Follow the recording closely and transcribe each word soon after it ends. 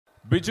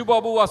Biju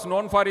Babu was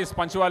known for his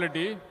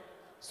punctuality.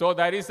 So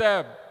there is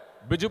a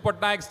Biju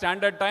Patnaik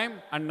standard time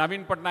and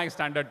Naveen Patnaik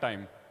standard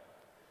time.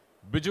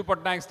 Biju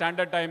Patnaik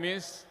standard time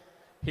is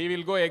he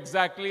will go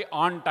exactly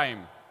on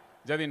time.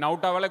 Jadi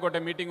 9टा वाले गोटे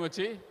meeting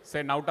होची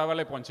से 9टा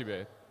वाले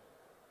पहुंचीबे.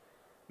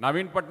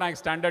 Naveen Patnaik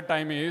standard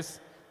time is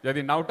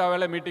jadi 9टा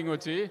वाले meeting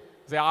होची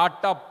से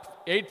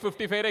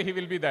 8:55 he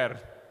will be there.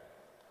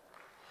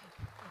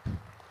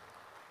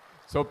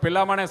 So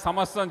पिला माने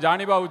समस्त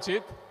जानिबा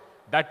उचित.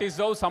 That is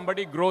how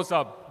somebody grows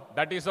up.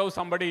 That is how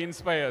somebody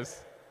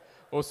inspires.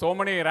 Oh, so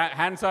many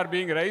hands are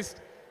being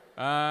raised.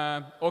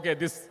 Okay,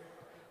 this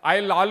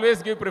I'll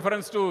always give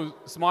preference to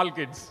small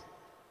kids.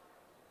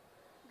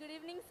 Good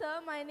evening, sir.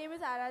 My name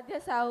is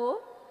Aradhya Sahu,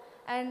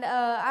 and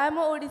I'm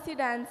a Odissi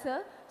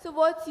dancer. So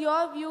what's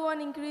your view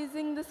on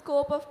increasing the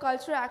scope of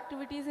cultural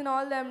activities in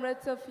all the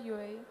Emirates of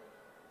UAE?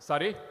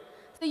 Sorry?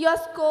 So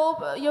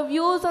your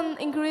views on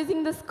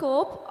increasing the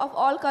scope of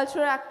all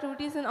cultural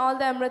activities in all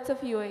the Emirates of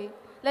UAE,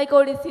 like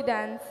Odissi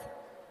dance.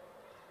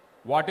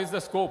 What is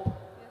the scope? Yes,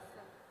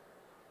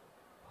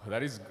 sir.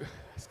 That is,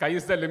 sky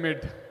is the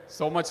limit.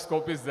 So much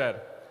scope is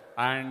there.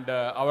 And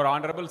our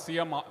Honorable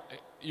CM,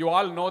 you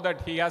all know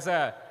that he has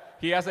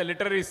a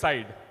literary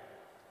side.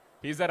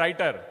 He's a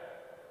writer.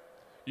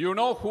 You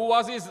know who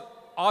was his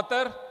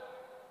author?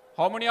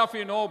 How many of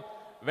you know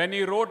when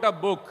he wrote a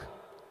book?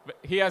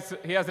 He has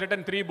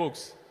written 3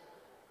 books.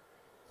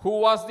 Who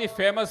was the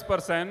famous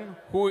person?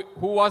 Who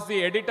was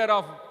the editor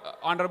of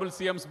Honorable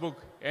CM's book?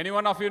 Any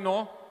one of you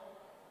know?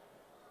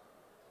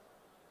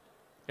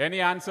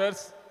 Any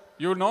answers?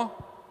 You know?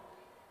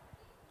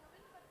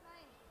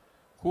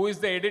 Who is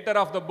the editor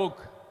of the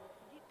book?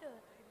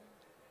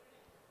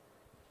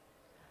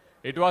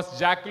 It was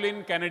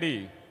Jacqueline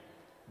Kennedy,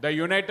 the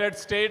United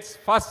States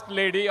First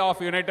Lady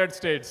of United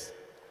States,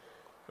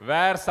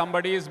 where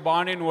somebody is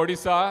born in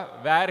Odisha,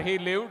 where he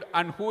lived,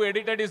 and who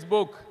edited his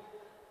book.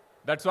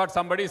 That's what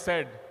somebody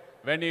said.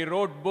 When he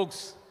wrote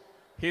books,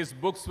 his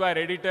books were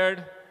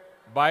edited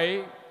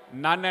by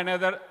none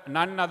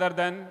other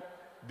than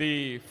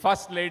the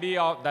First Lady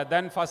of the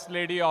then First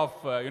Lady of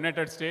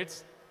United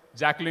States,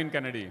 Jacqueline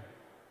Kennedy.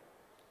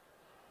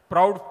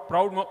 Proud,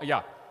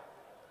 yeah.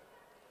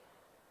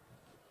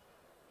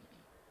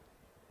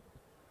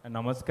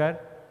 नमस्कार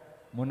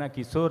मो ना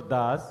किशोर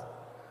दास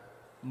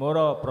मोर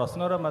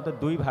प्रश्नर मत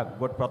 2 भाग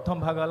गोटे प्रथम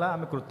भाग है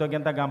आम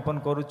कृतज्ञता ज्ञापन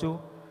करुचु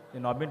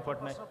नवीन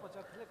पट्टनायक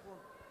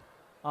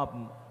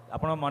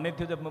आप मन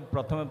थी जब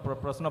प्रथम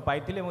प्रश्न पाई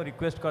मुझे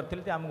रिक्वेस्ट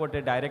करी आम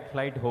गोटे डायरेक्ट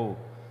फ्लाइट हो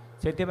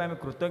से आम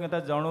कृतज्ञता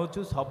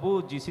जनाऊँ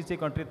सबू जीसीसी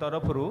कंट्री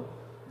तरफ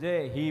जे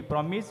ही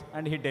promise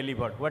and he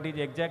delivered what is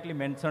exactly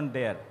mention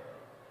there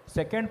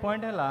second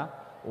point है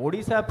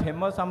ओडिशा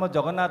फेमस आम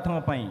जगन्नाथ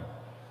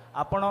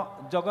आपण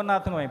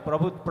जगन्नाथ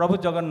प्रभु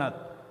जगन्नाथ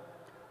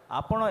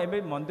आपण एबे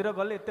मंदिर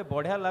गले एते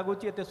बढ़िया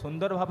लगुच एते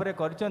सुंदर भाव में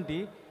करचंती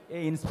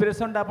ए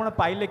इंस्पिरेशन आपण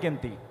पाइले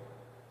केमती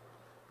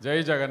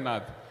जय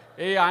जगन्नाथ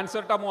ए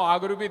आंसर टा मो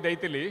आगुरु भी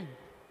देइतिली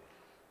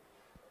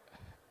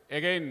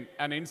again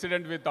an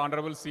incident with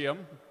honourable CM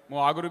मो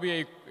आगुरु भी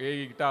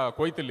एटा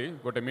कोइतिली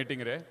गोटे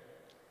मीटिंग रे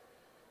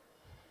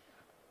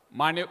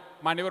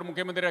माननीय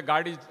मुख्यमंत्री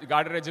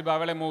गाड़ी रे जिबा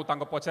बेले मो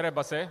तांको पछरे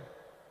बसे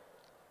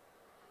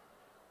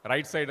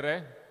राइट साइड रे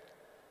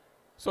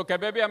सो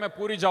केबे भी आमे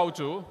पूरी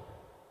जाऊचु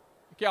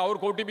कि और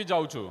कोटी भी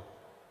जाऊचु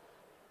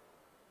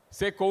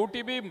से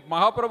कोटी भी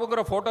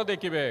महाप्रभुଙ୍କର फोटो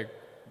देखिबे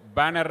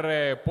बैनर रे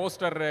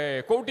पोस्टर रे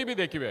कोटी भी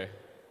देखिबे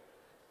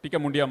टिके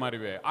मुंडिया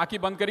मारिबे आखि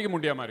बंद करी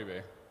मुंडिया मारिबे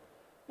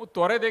मु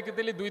तोरे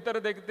देखितली दुई तरह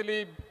देखितली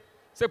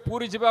से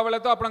पूरी जिबा बेले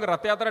तो आपन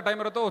रथ यात्रा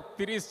टाइम रे तो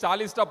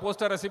 30-40 टा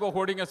पोस्टर आसीबो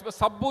होर्डिंग आसीबो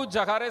सब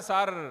जगह रे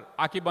सार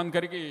आखि बंद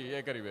करी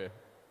ये करिवे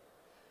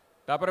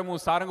तापर मु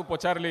सार को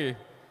पचारली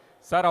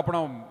सर आपण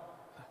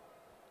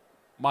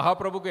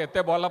महाप्रभु को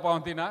एते भल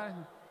पाती ना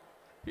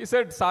ही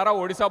सेड सारा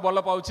ओडिशा भल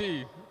पाउची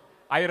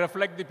I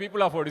reflect the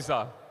people of Odisha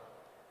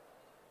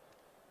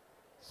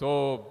सो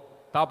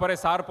तापरे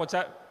सार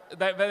पचार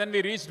व्हेन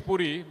वी रीच्ड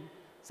पुरी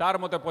सार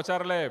मते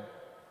पचारले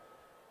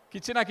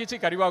किछि ना किछि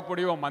करबा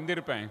पड़िबो मंदिर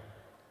पे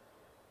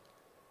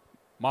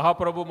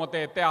महाप्रभु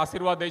मते एते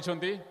आशीर्वाद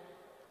दैछंती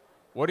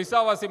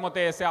ओडिशावासी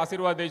मते ऐसे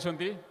आशीर्वाद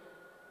दैछंती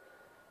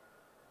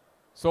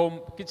सो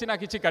किछि ना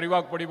किछि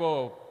करबा पड़िबो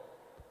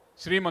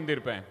श्री मंदिर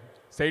पे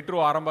सेठरू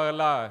आरंभ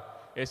गला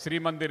ए श्री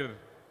मंदिर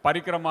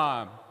परिक्रमा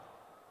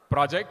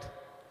प्रोजेक्ट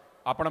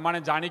आपण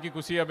माने जानी की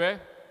खुशी हेबे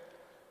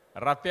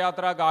रथ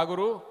यात्रा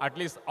आगुरु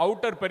एटलिस्ट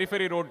आउटर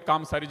पेरिफेरी रोड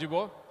काम सरी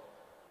जिवो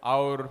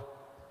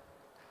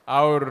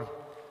और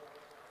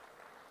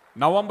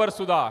नवंबर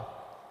सुधा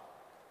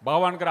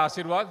भगवान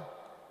आशीर्वाद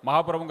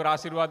महाप्रभु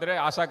आशीर्वाद रे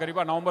आशा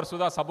करिबा नवंबर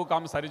सुधा सबु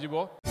काम सरी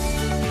जिवो।